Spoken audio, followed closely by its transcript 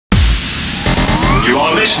You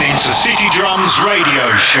are listening to City Drums Radio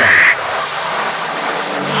Show.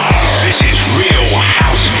 This is real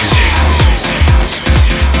house music.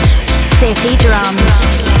 City Drums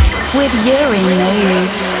with Uri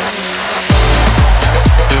Mood.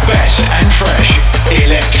 The best and fresh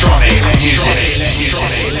electronic music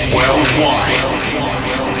worldwide.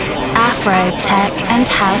 Afro, tech and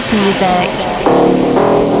house music.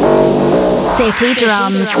 City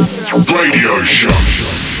Drums Radio Show.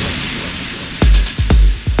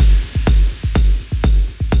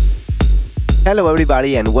 Hello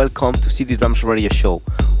everybody and welcome to City Drums Radio Show.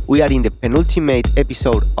 We are in the penultimate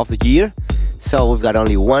episode of the year, so we've got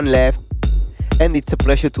only one left, and it's a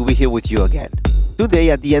pleasure to be here with you again.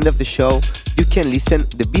 Today at the end of the show, you can listen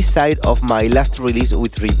the B-side of my last release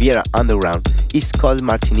with Riviera Underground. It's called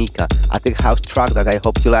Martinica, a tech house track that I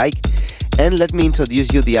hope you like. And let me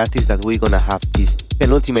introduce you the artist that we're gonna have this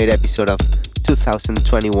penultimate episode of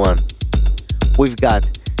 2021. We've got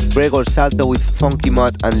Gregor Salto with Funky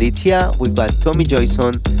Mod and Litia. We've got Tommy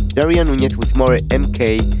Joyson, Daria Nunez with More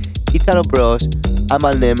MK, Italo Bros,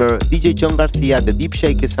 Amal Nemer, DJ John Garcia, The Deep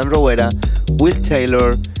Shakers and Rowera, Will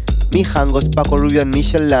Taylor, Mijangos, Paco Rubio and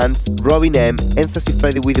Michelle Lance, Robin M, Enzo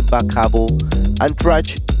Cifredi with Bacabo, and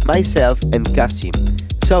Trudge, myself and Kasim.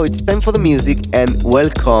 So it's time for the music and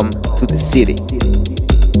welcome to the city.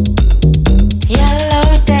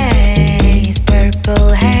 Yellow days,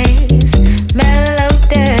 purple haze, mellow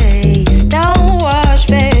days, don't wash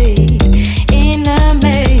fade in a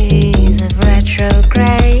maze of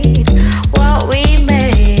retrograde. What we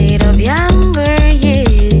made of younger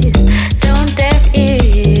years, don't deaf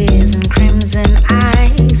ears and crimson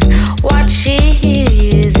eyes. What she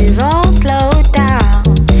hears is all slowed down,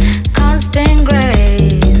 constant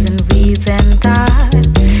grays and weeds and thought.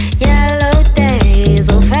 Yellow days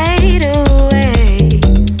will fade away.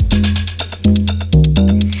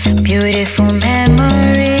 Beautiful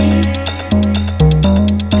memory,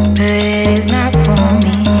 but it is not for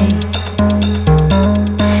me.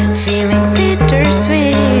 Feeling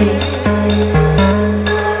bittersweet,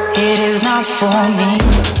 it is not for me.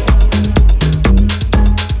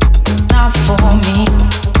 Not for me.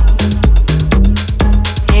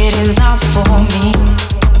 It is not for me.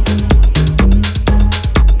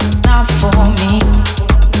 Not for me.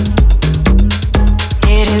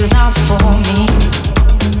 It is not for me.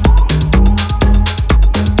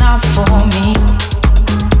 Not for me.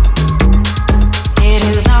 It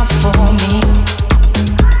is not for me.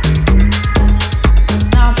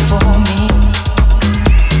 Not for me.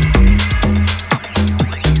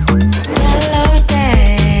 Yellow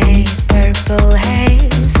days, purple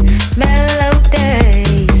haze, mellow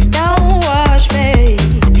days, don't wash fade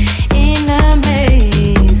in a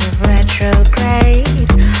maze of retrograde.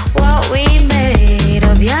 What we made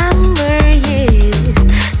of younger years,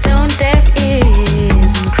 don't deaf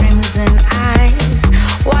ears and crimson eyes.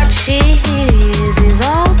 What she hears is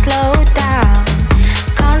all slowed down,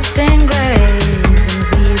 constant grays and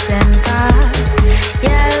weeds and thought.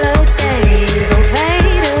 Yellow days will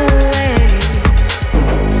fade away.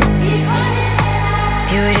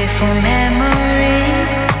 Beautiful memory,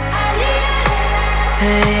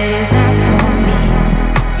 but it is not for me.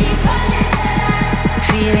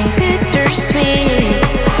 Feeling bittersweet,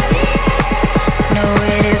 no,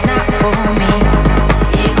 it is not for me.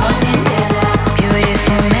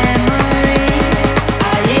 Beautiful memory,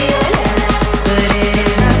 but it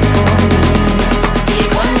is not for me.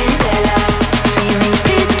 Feeling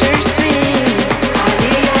bittersweet,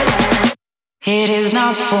 it is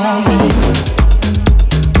not for me.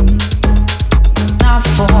 Not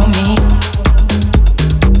for me.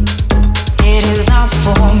 It is not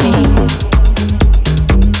for me.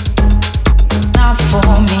 Not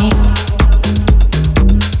for me.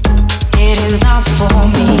 It is not for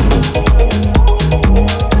me.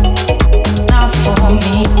 Not for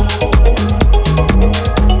me.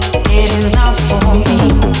 It is not for me.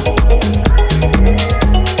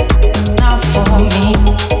 Not for me.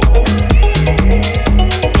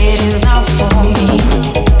 It is not for me.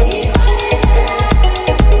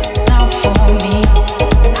 Not for me.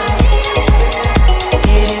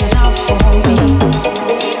 It is not for me.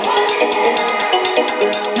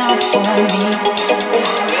 Not for me.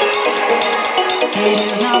 It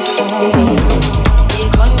is not for me.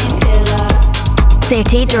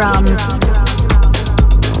 City Drums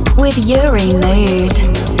with Uri Mood.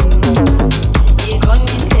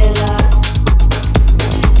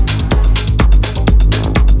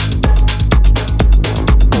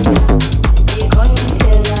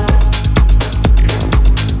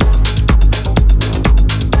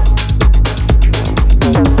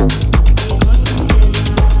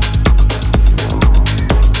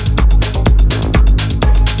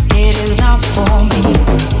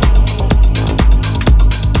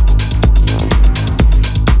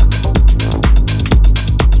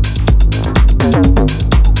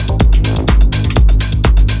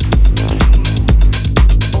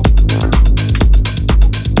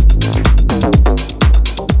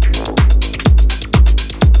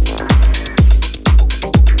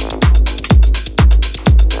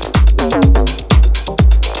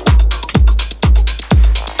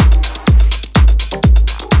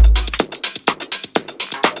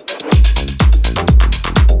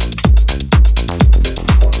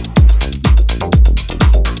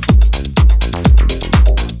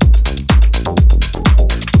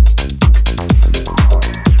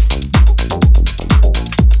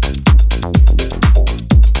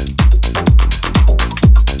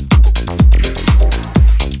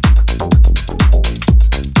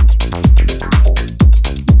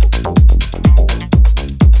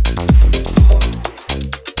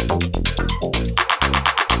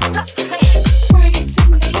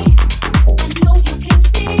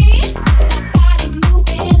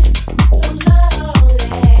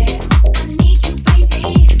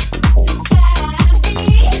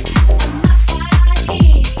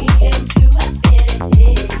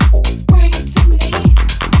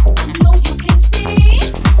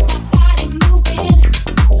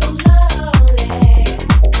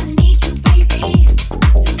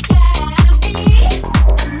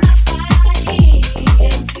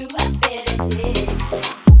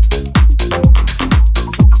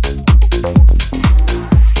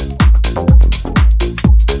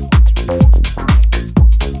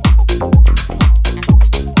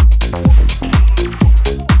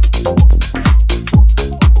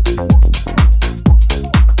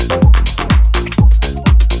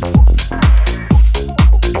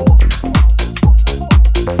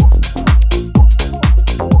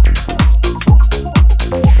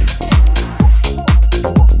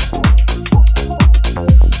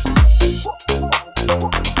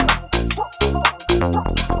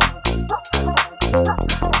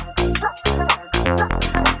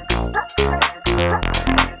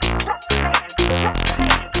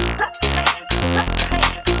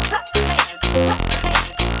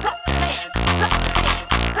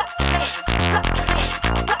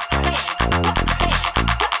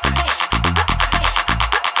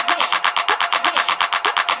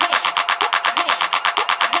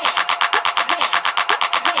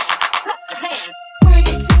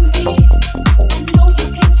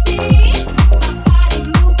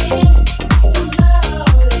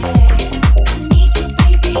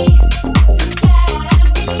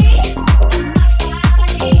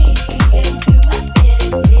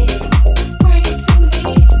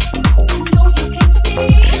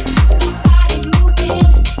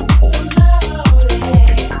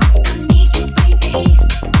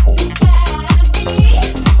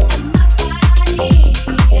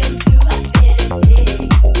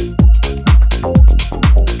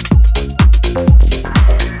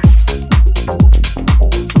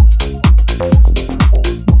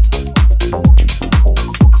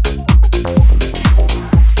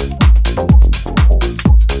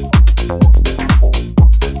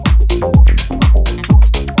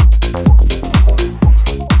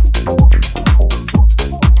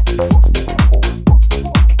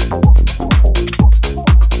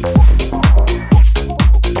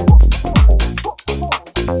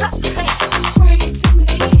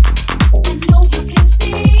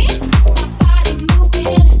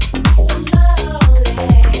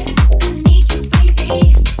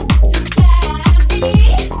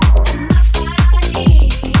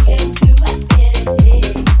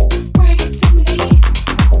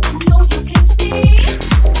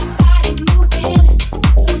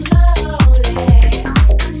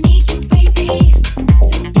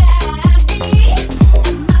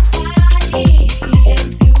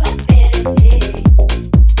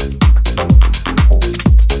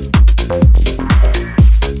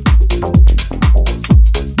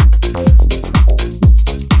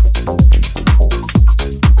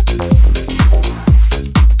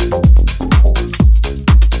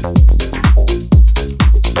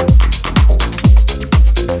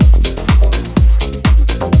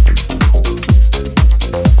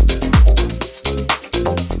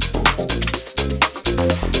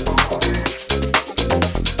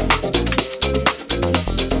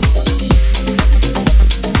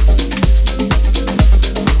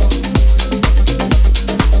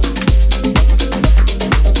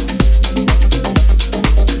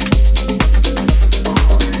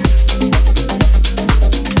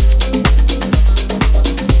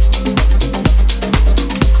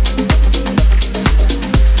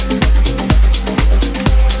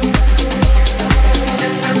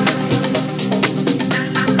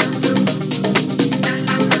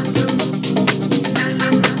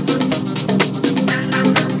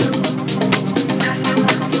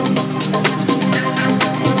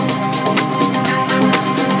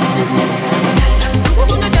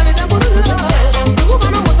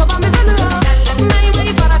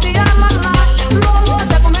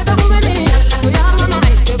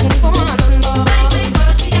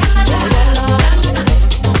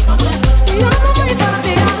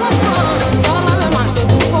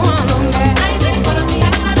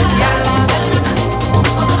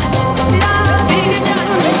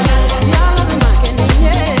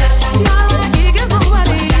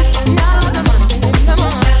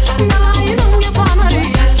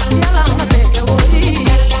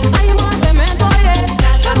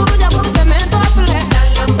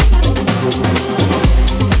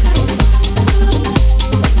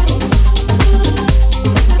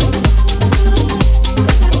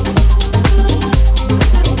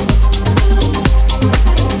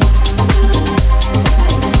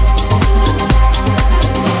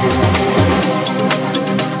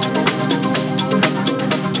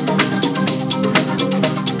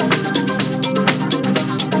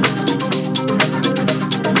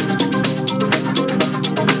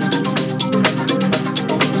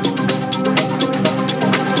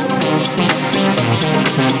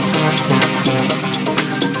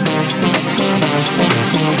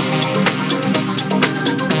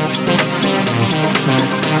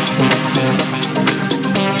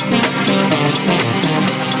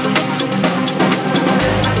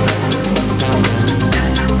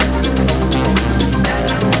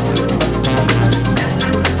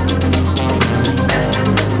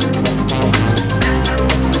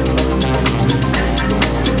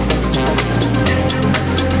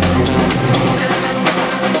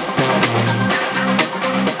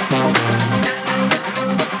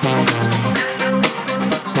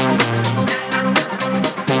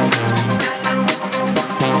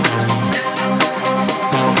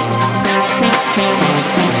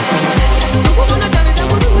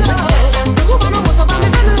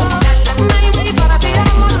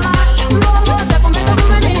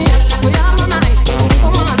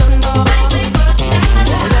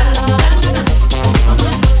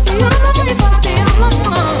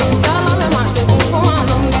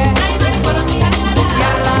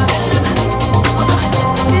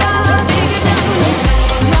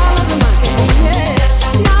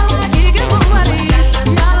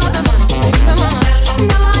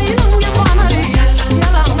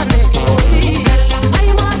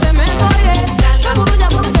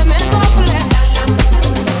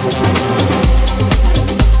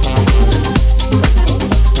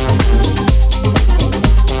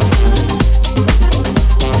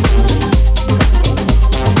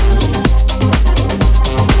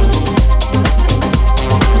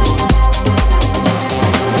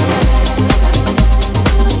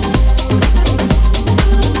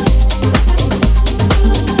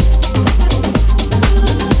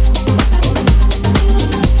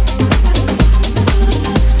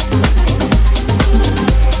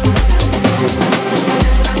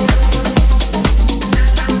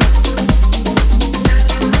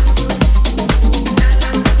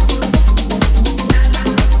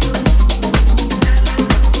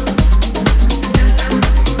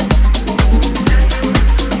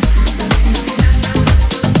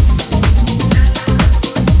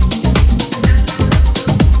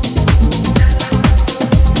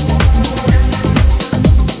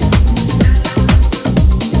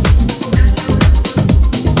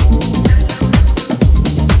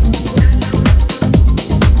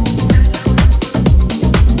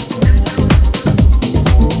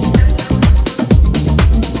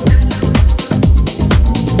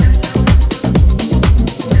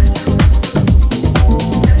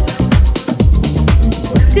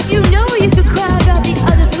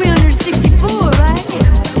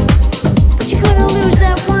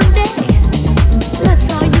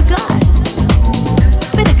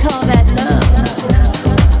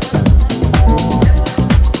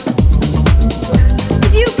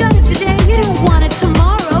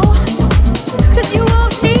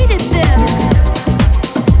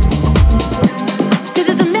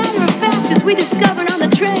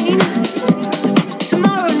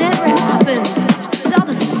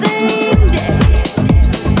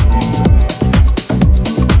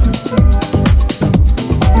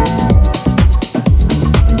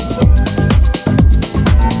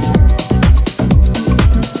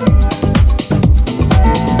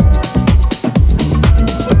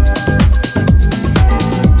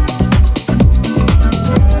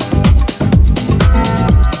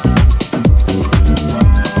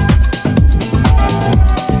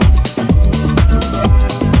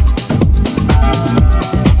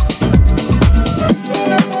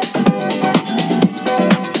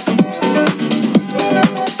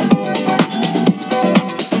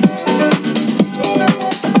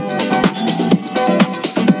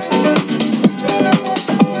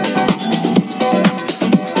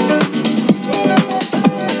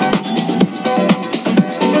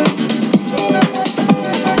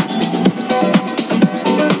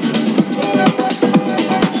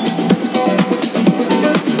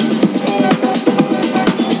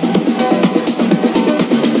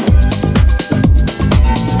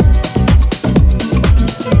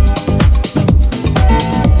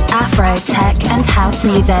 and house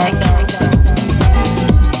music.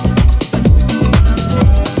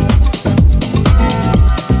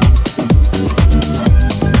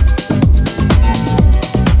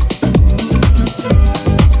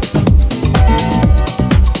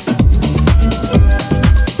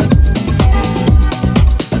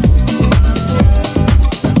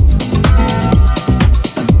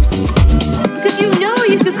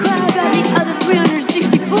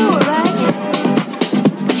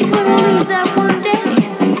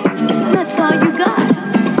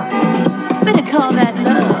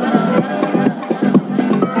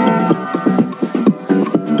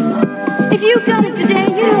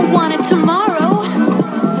 Tomorrow,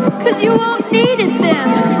 'cause you won't need it then.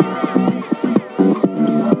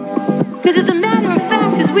 'Cause as a matter of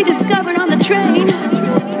fact, as we discovered on the train,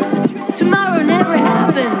 tomorrow never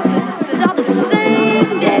happens. It's all the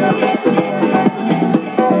same day.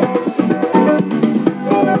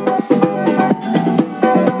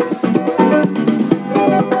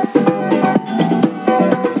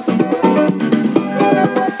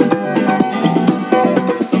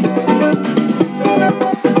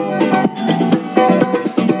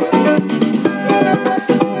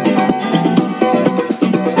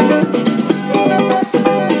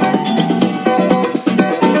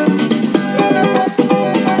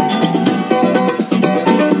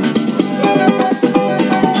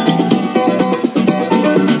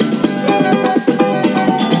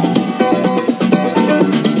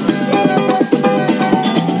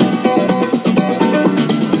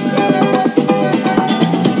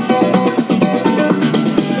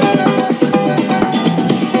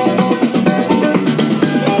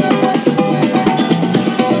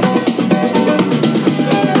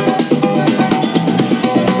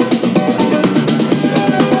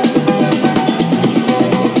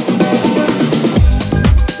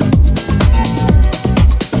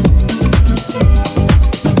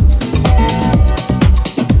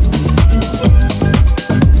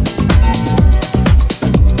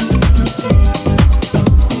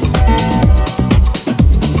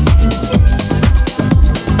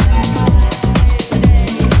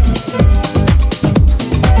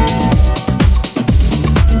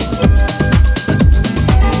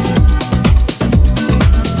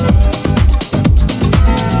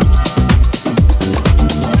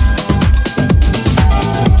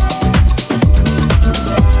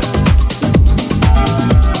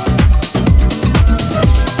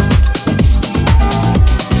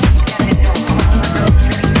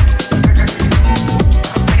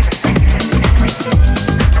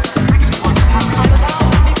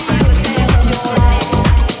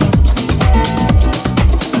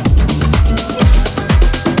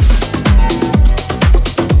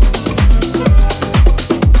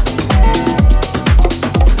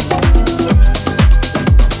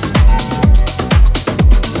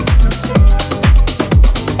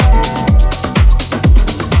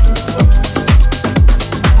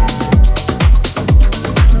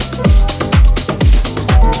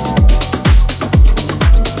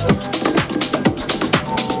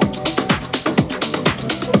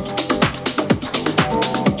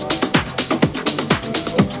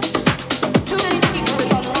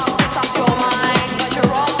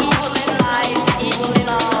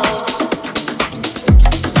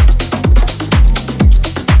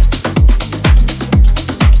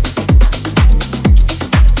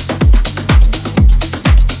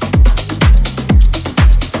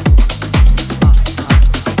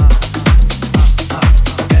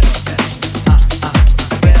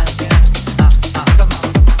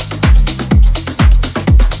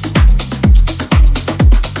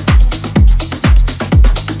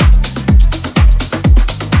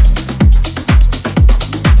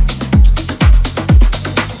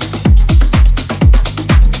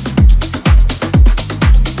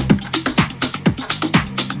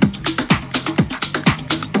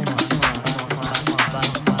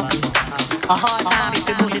 A hard time if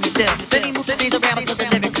emotion is still. Then he moves the things around until the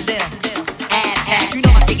lyrics is ill. Ass hat, you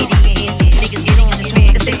know I'm taking it in. Niggas getting in the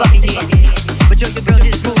swing to stay fucking here. But yo, your girl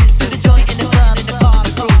just moved to the joint in the club in the bar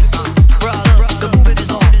with crew. Bruh, the movement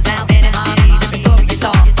is on. Down and in my knees, and Victoria's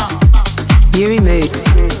on. Uri Mood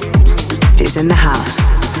is in the house.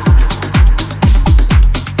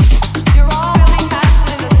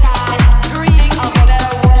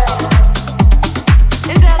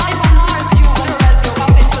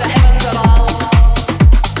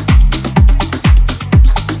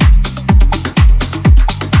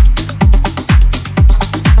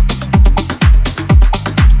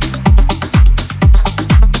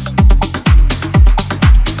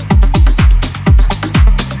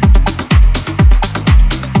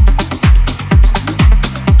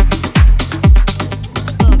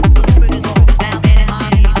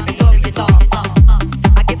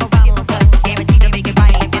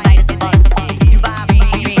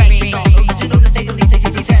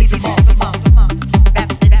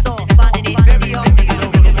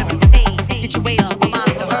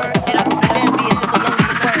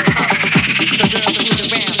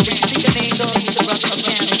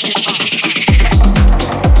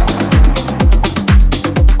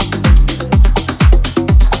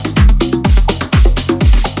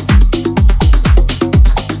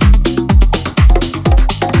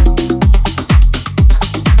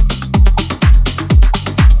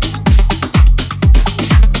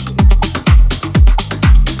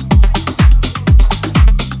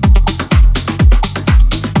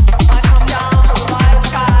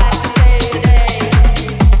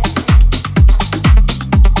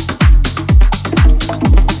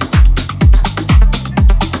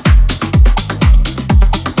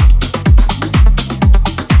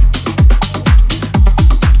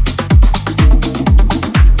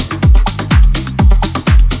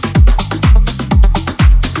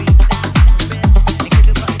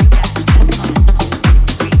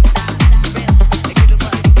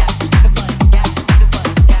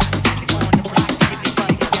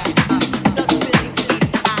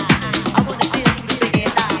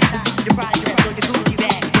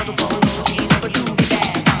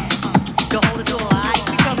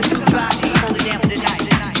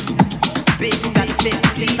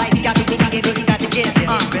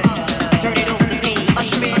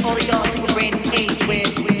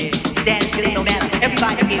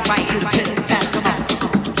 get right to the pit, pass, come on.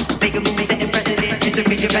 Make a move, setting precedence,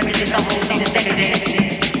 entering your residence, the whole scene is decadence.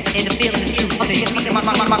 And the feeling is true, I'm seeing me in my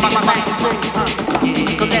mind, like a blue.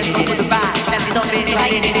 So let's go for the ride, strap yourself in,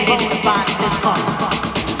 excited, and roll the body, just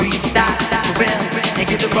breathe, stop, for real, and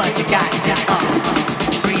give it what you got, just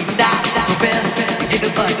breathe, stop, for real, and give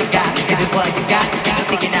it what you got, give it what you got,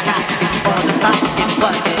 taking a high, if you fall apart, give it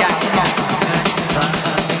what you got, come on.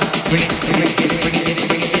 Bring it, bring it, bring it, bring it,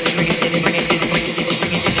 bring it, bring it, bring it, bring it, bring it, bring it, bring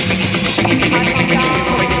it, bring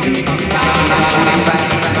it to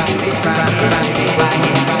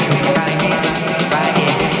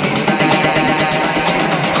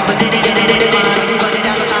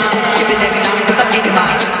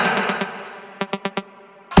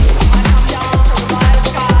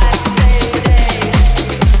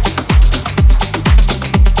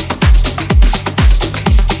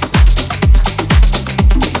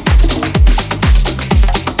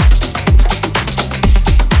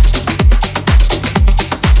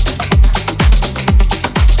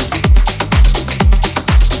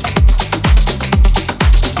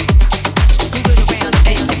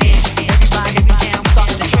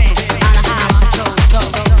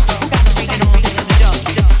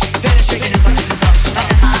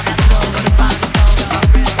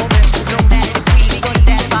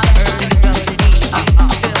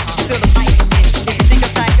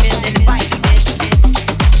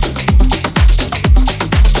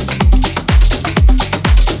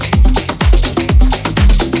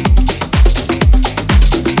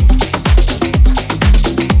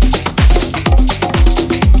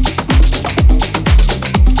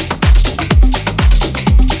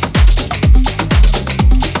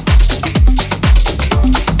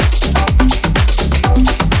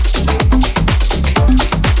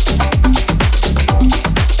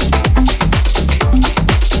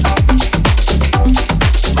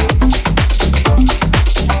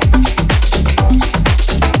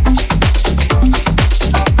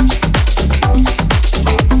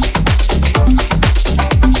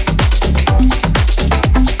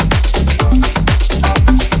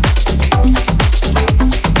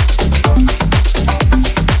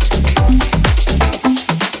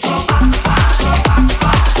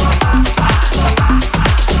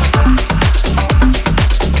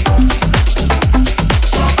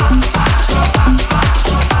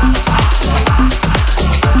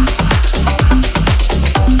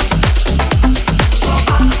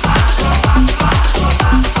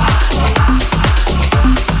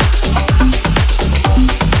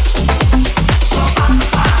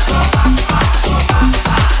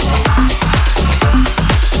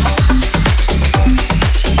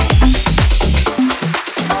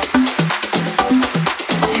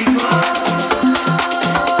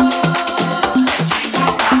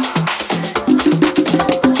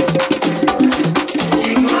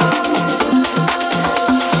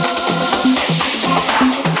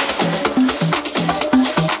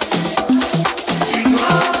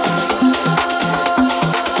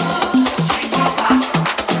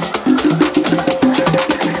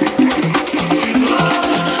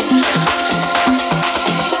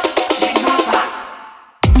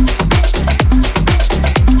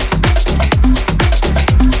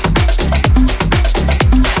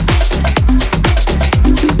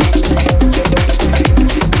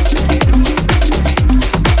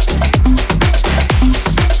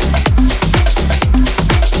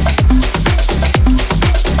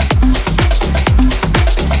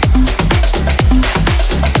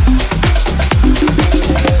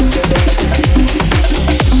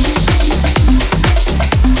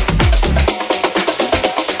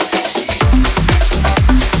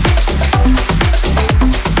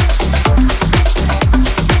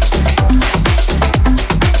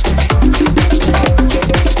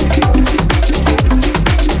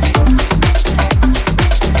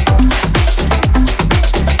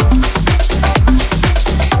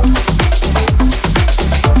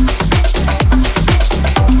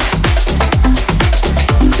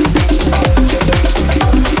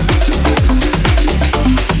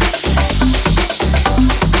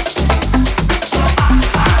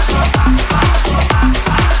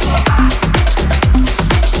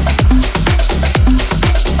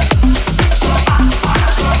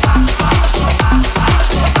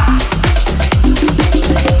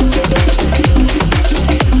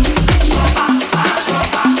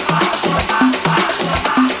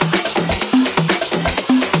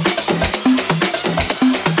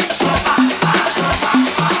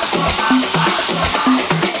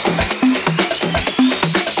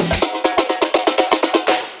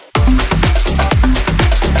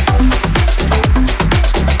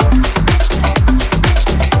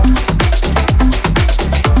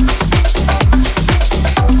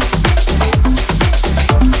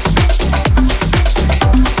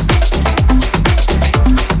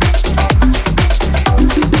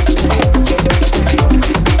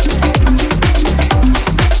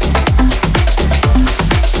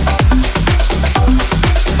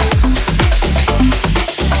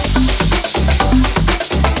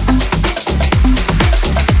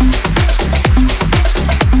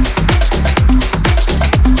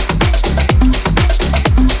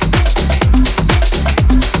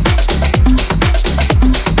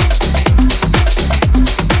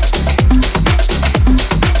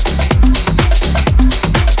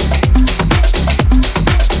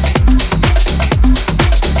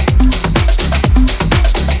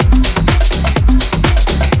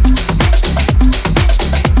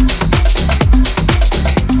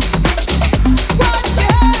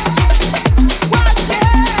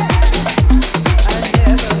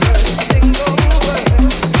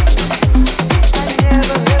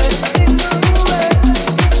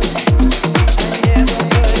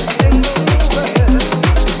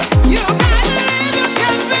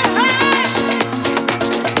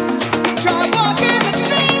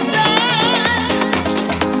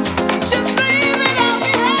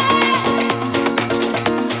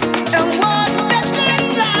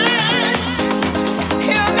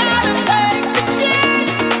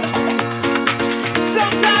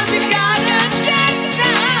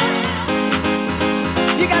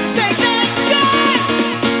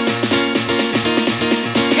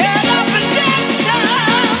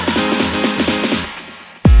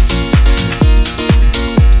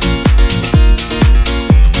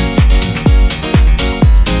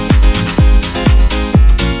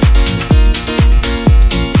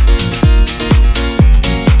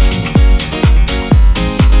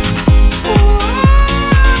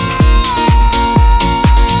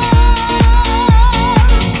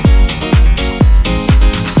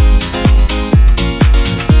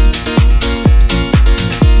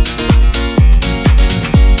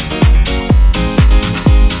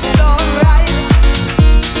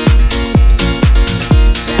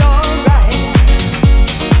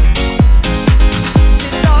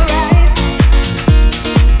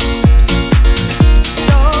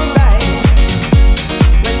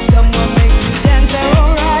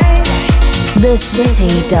The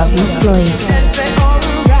city doesn't sleep.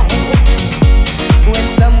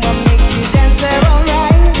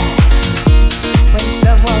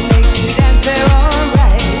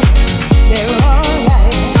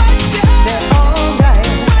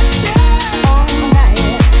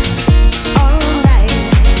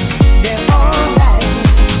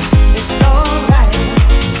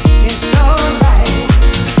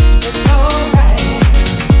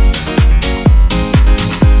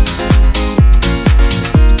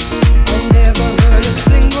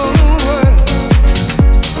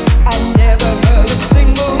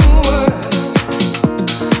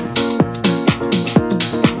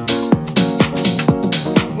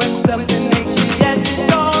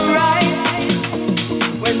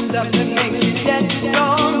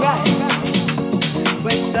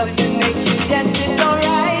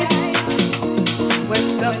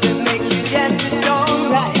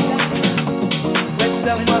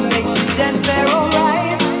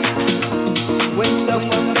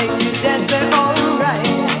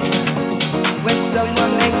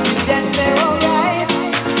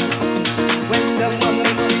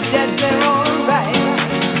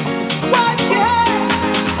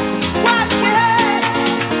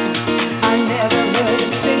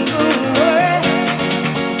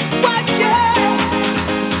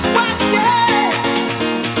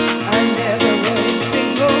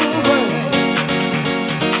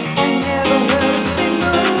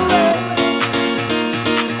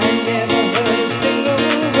 Never heard a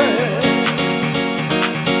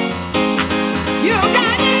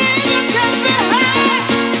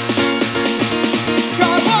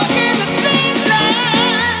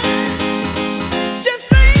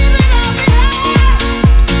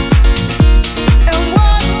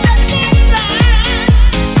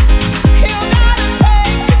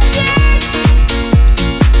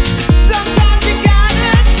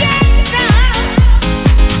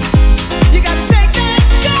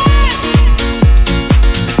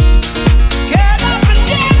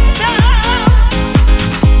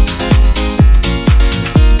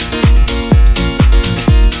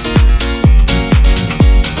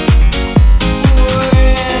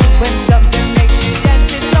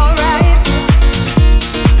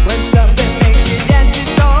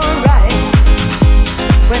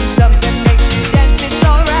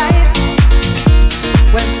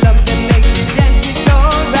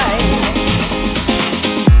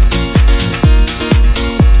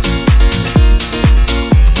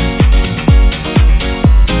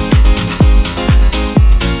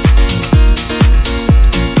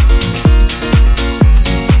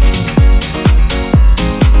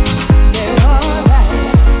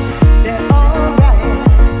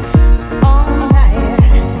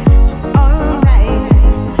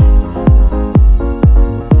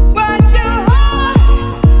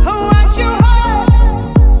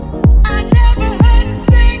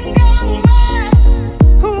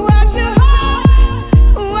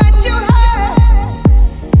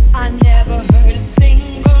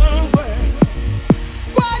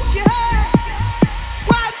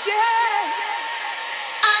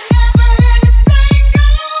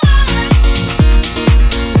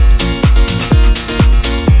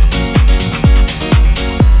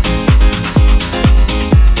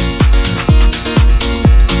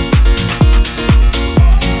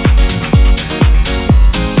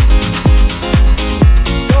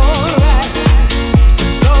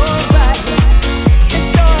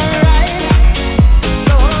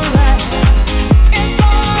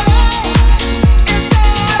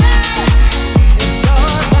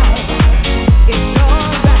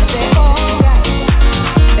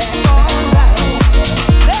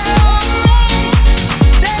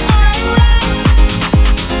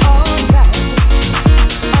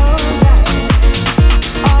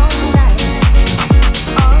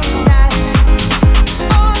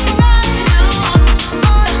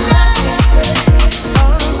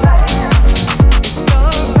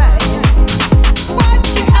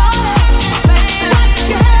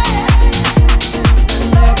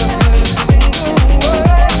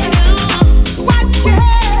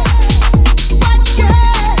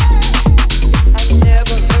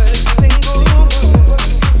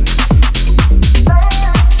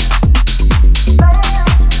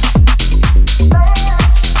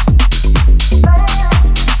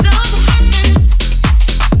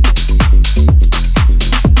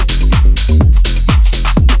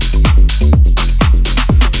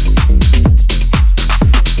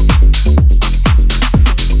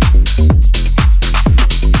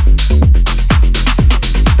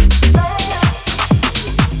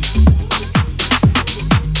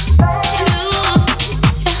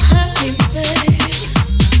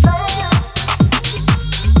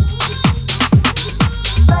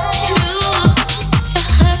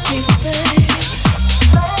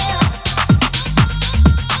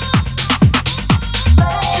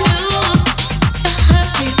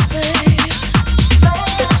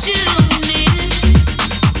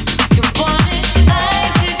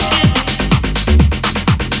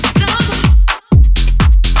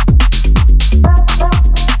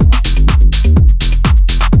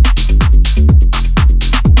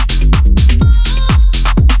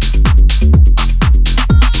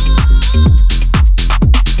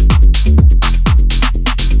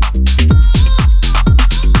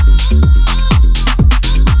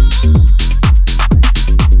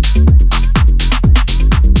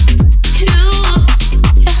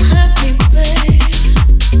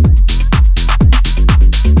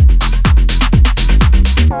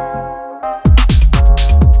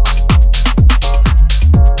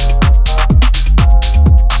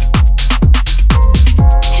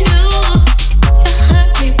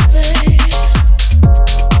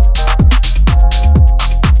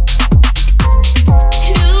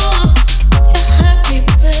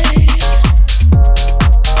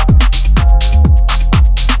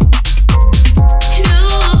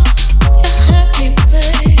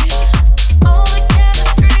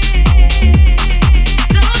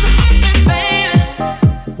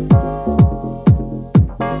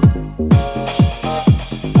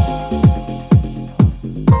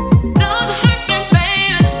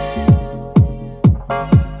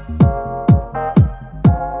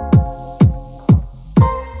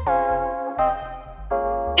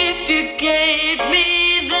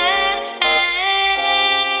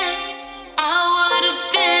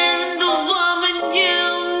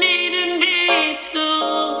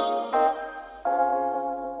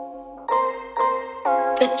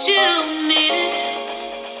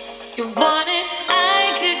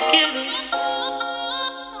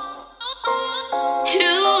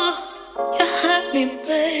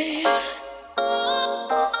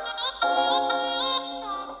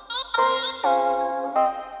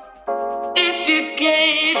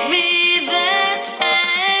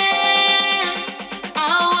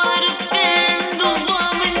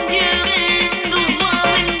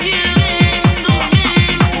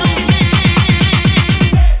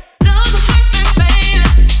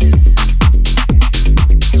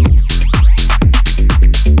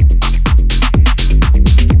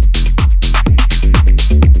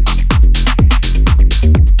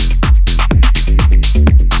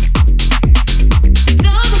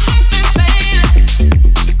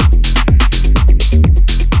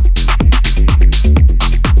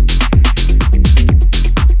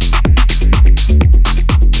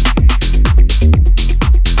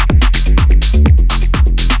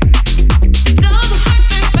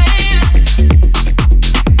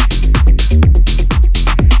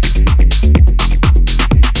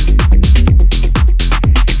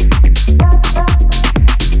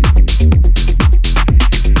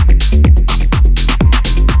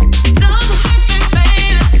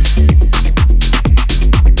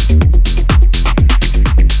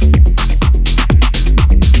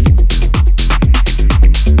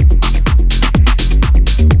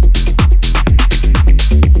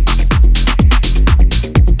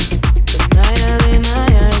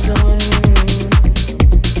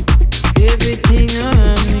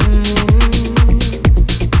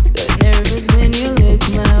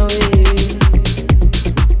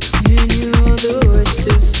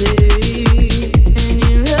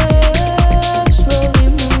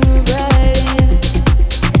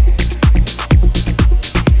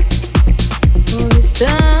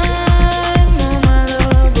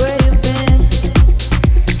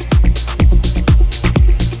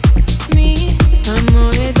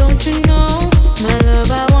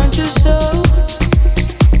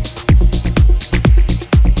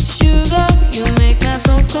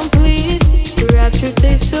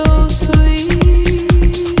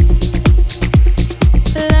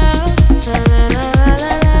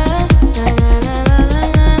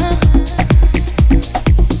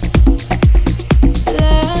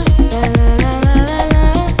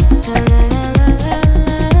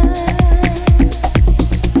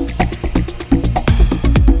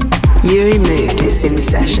Uri Mood is in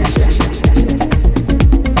session.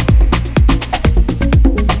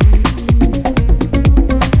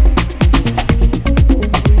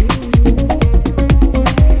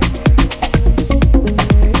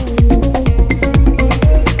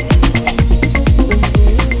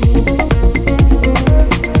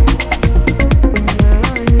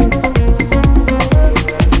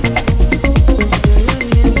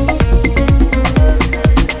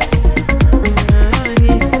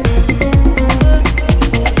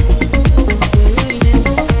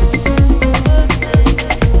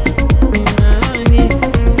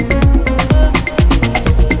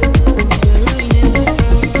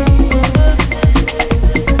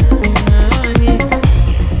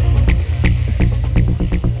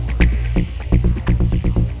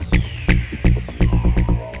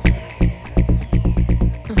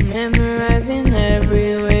 Memorizing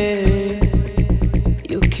everywhere.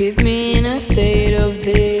 You keep me in a state of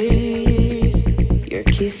bliss. Your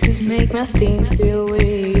kisses make my skin feel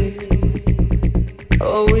weak.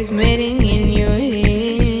 Always meeting in your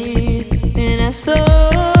hand. And I soar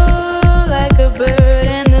like a bird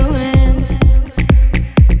in the wind.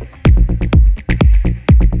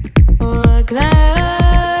 Or I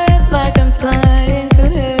glide like I'm flying to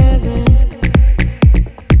heaven.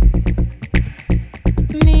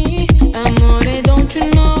 Amore, don't you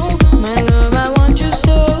know, my love, I want you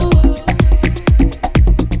so.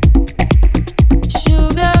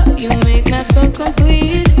 Sugar, you make my soul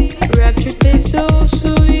complete. Rapture tastes so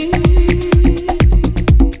sweet.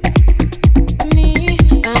 Me,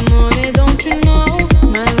 amore, don't you know,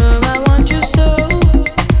 my love, I want you so.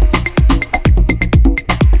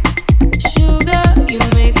 Sugar, you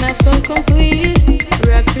make my soul complete.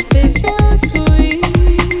 Rapture tastes so sweet.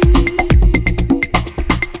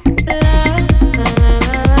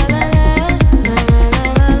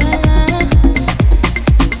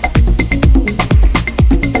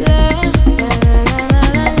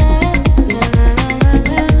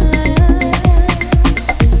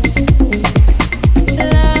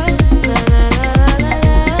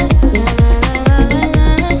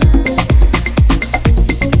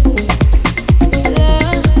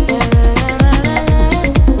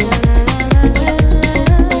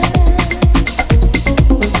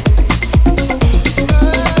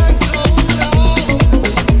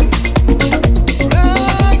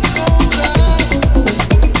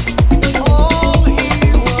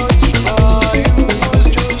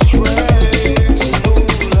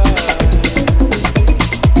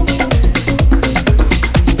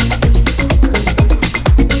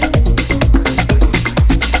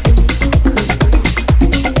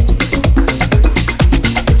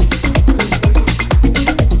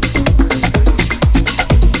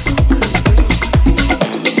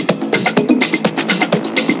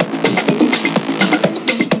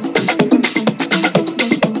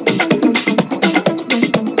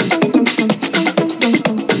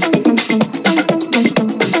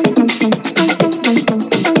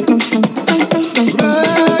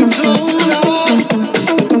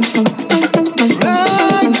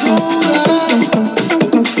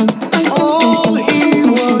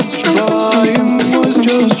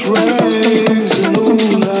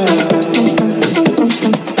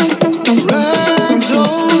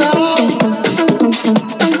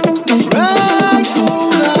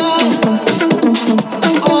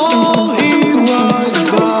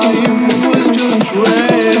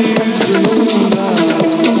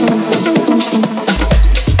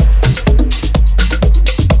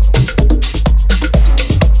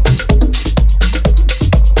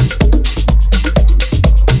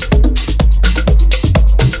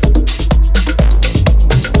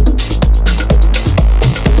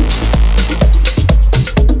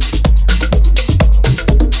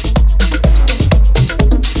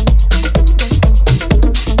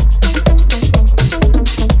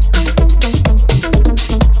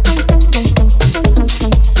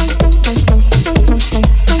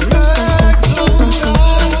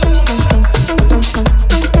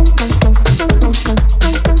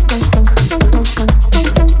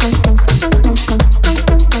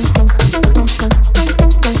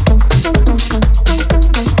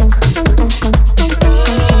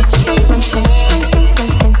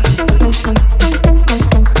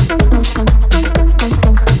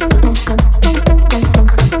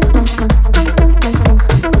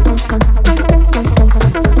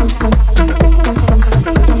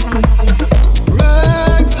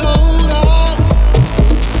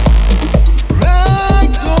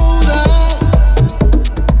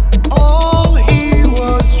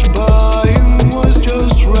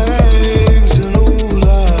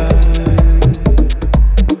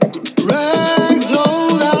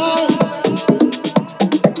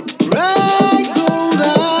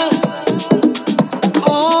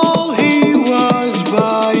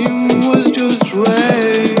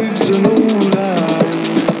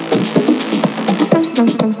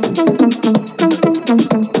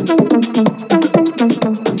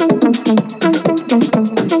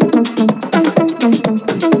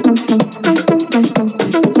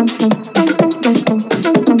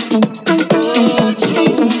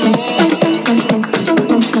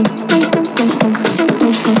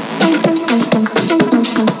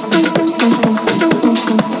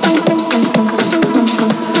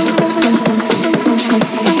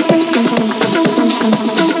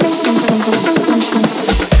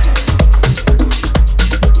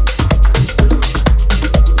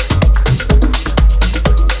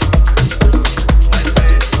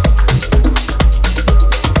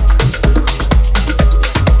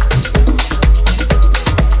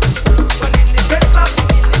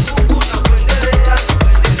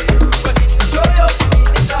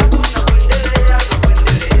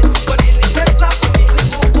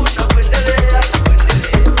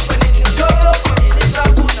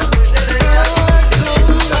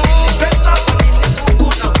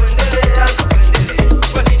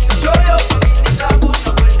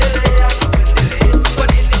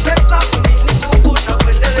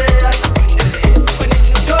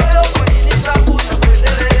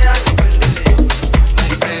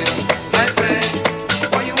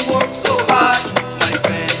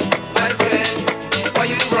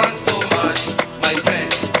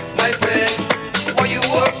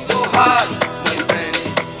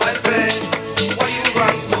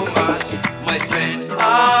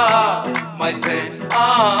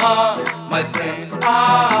 my friend?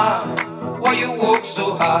 Ah, why you work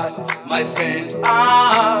so hard, my friend?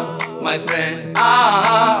 Ah, my friend.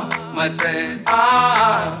 Ah, my friend.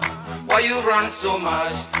 Ah, why you run so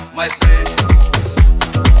much, my friend?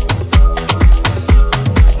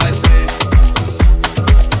 My friend.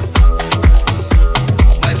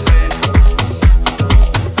 My friend.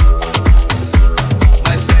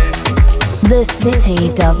 My friend. The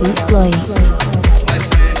city doesn't sleep. My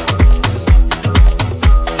friend.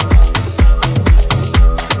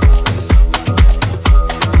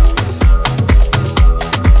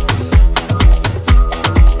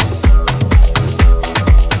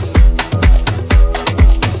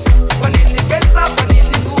 Kwa nini pesa, kwa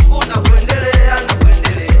nini nguvu na kuendelea na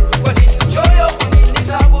kuendelea? Kwa nini choyo, kwa nini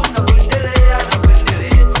tabu na kuendelea na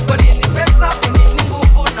kuendelea? Kwa nini pesa, kwa nini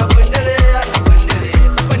nguvu na kuendelea na kuendelea?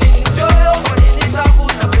 Kwa nini choyo, kwa nini tabu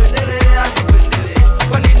na kuendelea na kuendelea?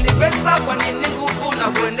 Kwa nini pesa, kwa nini nguvu na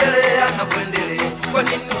kuendelea na kuendelea? Kwa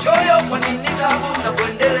nini choyo, kwa nini tabu na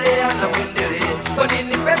kuendelea na kuendelea? Kwa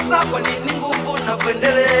nini pesa, kwa nini nguvu na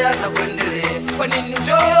kuendelea na kuendelea? Kwa nini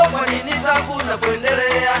choyo, kwa nini tabu na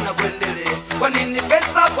kuendelea na kuendelea? Kwa nini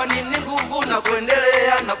pesa, kwa nini nguvu na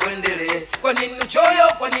kuendelea na kuendelea? Kwa nini choyo,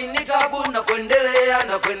 kwa nini tabu na kuendelea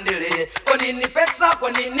na kuendelea? Kwa nini pesa,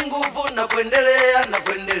 kwa nini nguvu na kuendelea na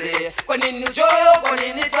kuendelea? Kwa nini choyo, kwa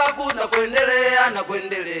nini tabu na kuendelea na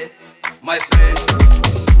kuendelea? My friend.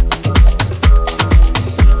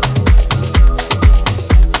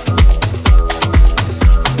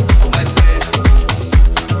 My friend.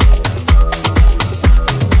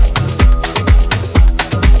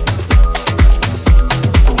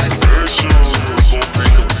 My friend. This will be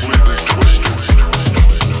completely twisted.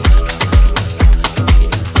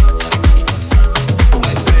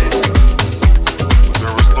 My friend.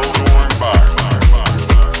 There is no going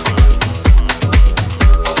back.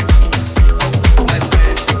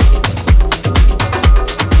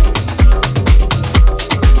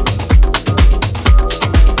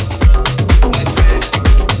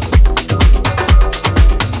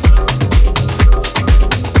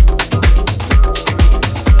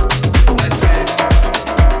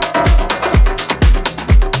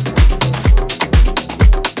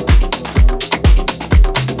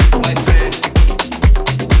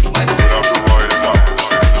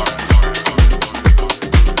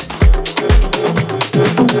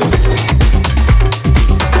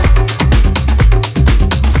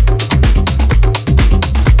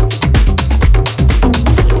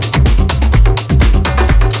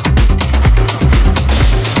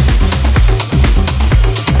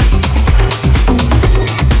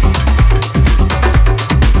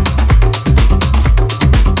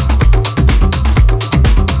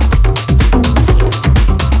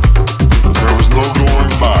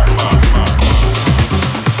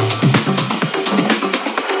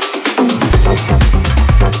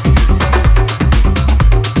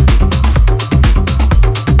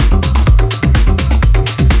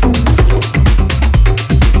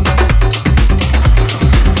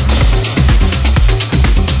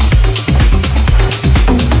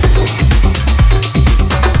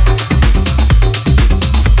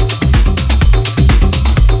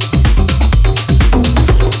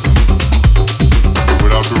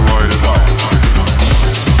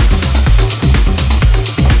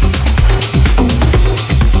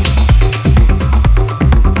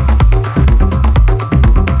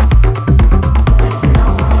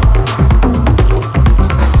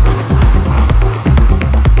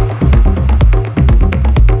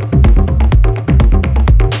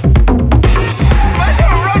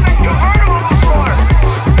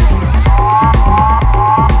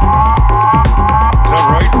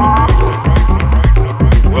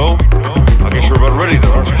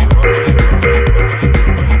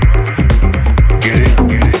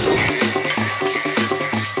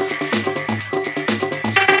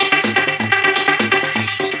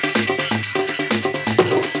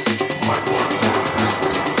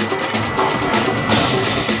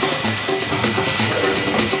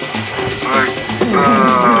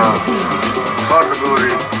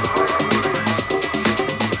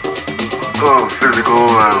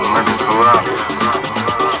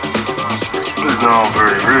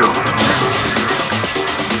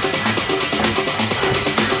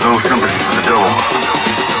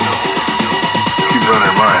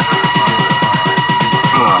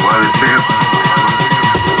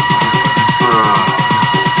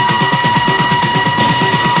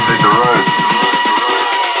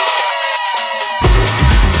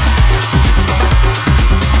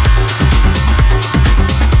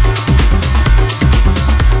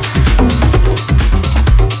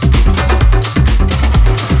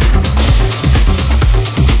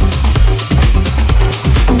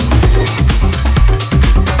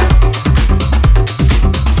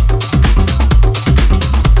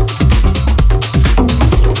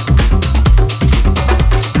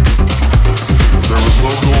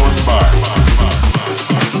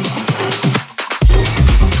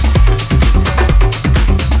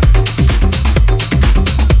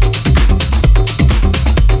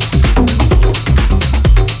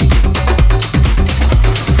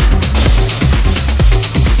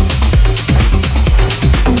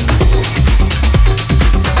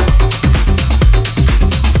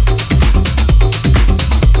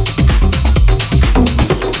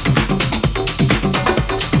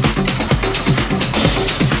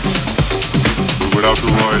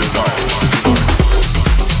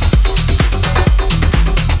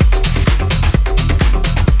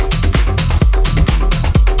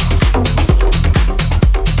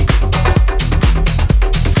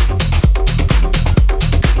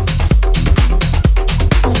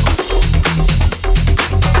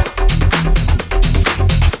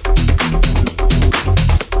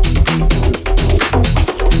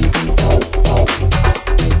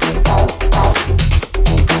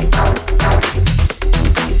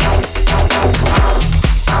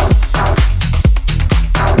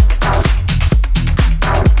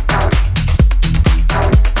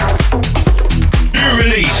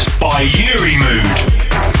 by Uri Mood.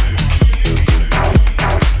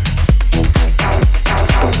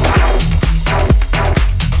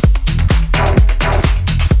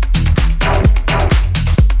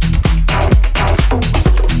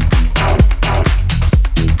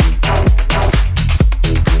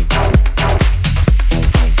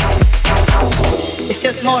 It's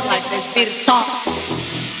just more like the spirit song.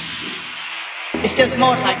 It's just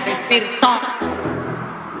more like the spirit song.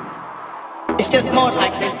 It's just more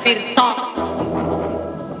like the spirit song.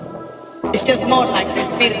 It's just more like the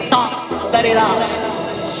spirit song. Let it out.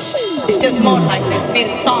 It's just more like the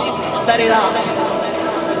spirit song. Let it out.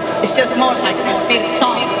 It's just more like the spirit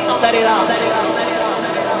song. Let it out.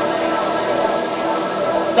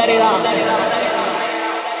 Let it out. Let it out.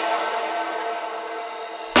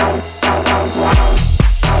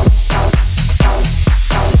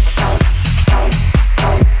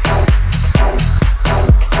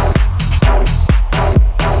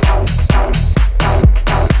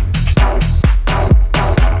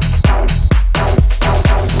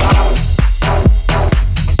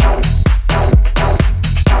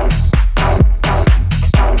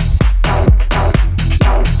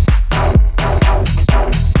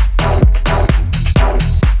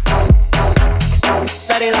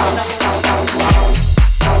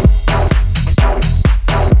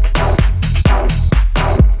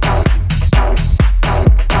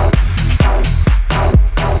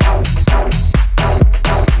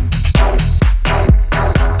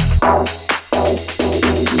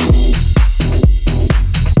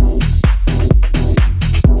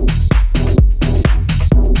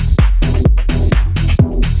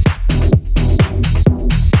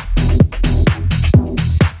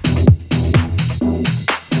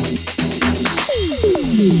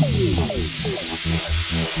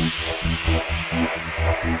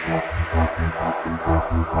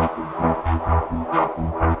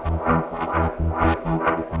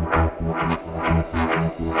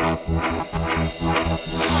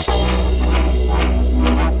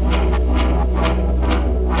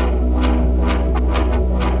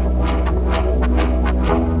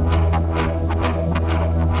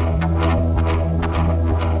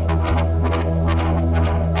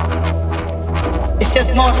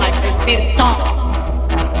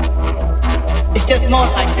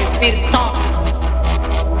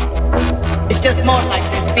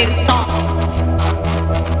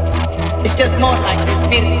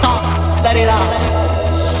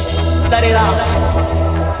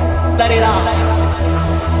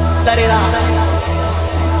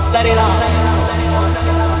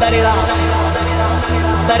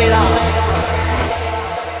 Let it out.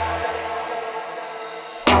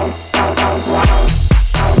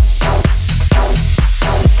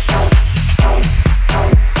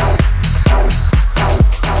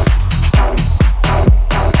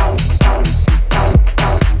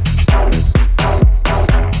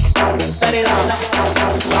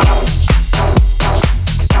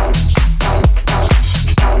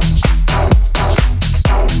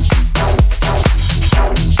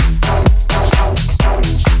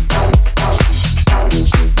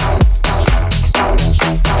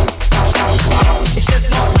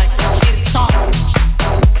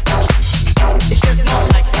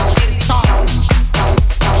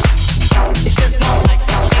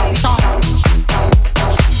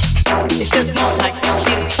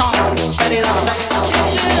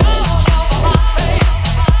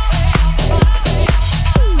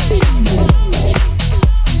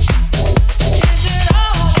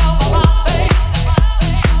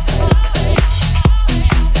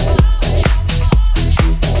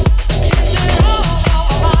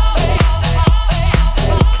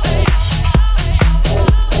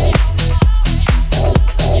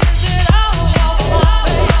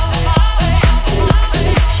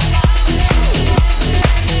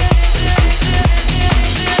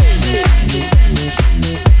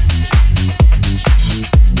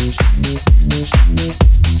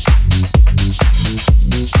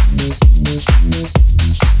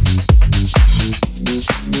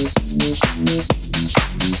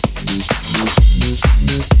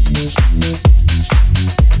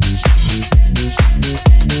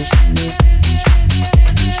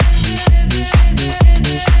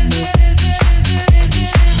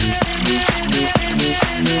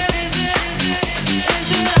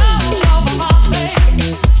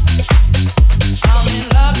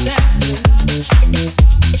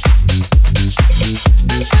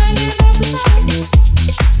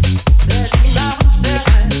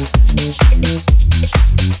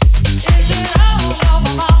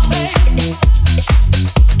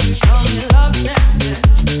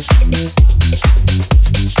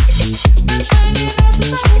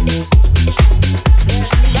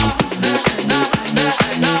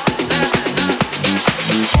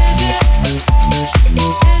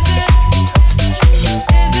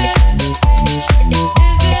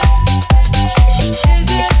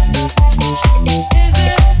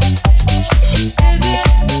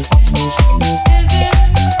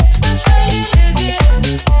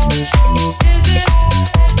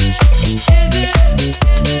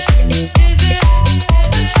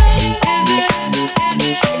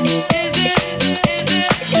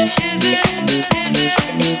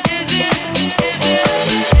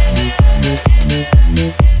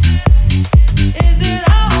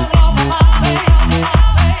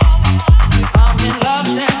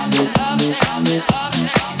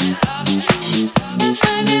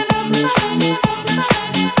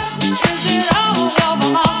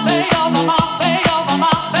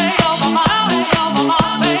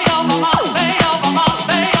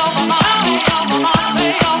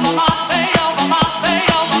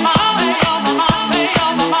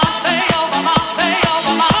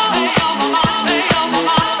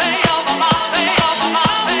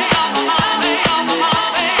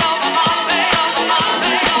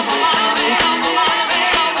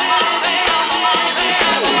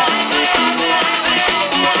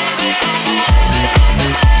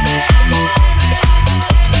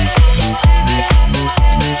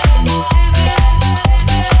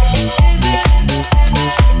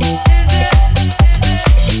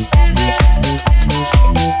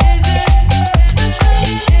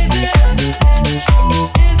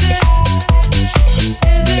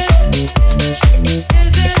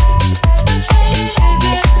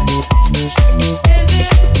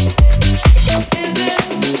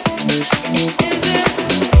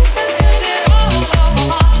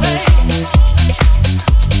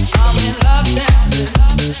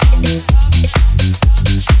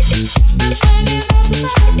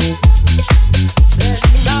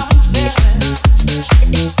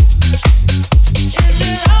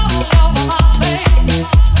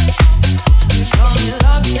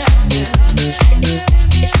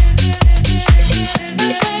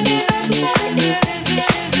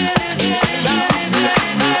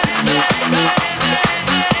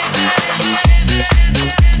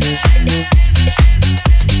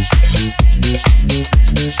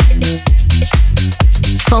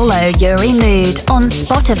 on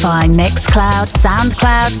Spotify, Mixcloud,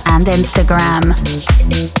 Soundcloud, and Instagram.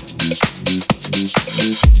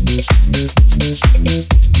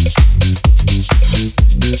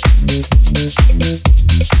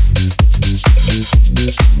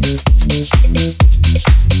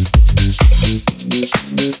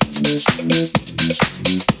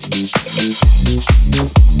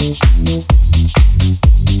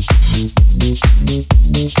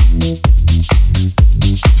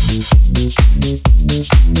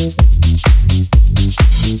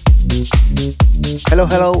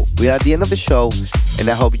 Hello, we are at the end of the show, and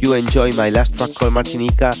I hope you enjoy my last track called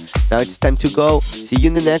Martinica. Now it's time to go. See you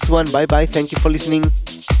in the next one. Bye bye, thank you for listening.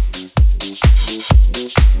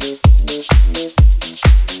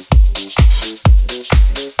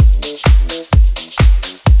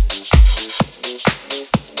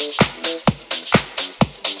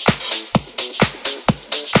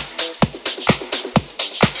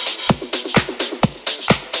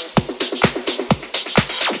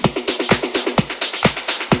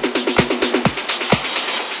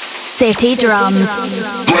 City Drums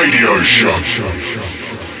Radio Show.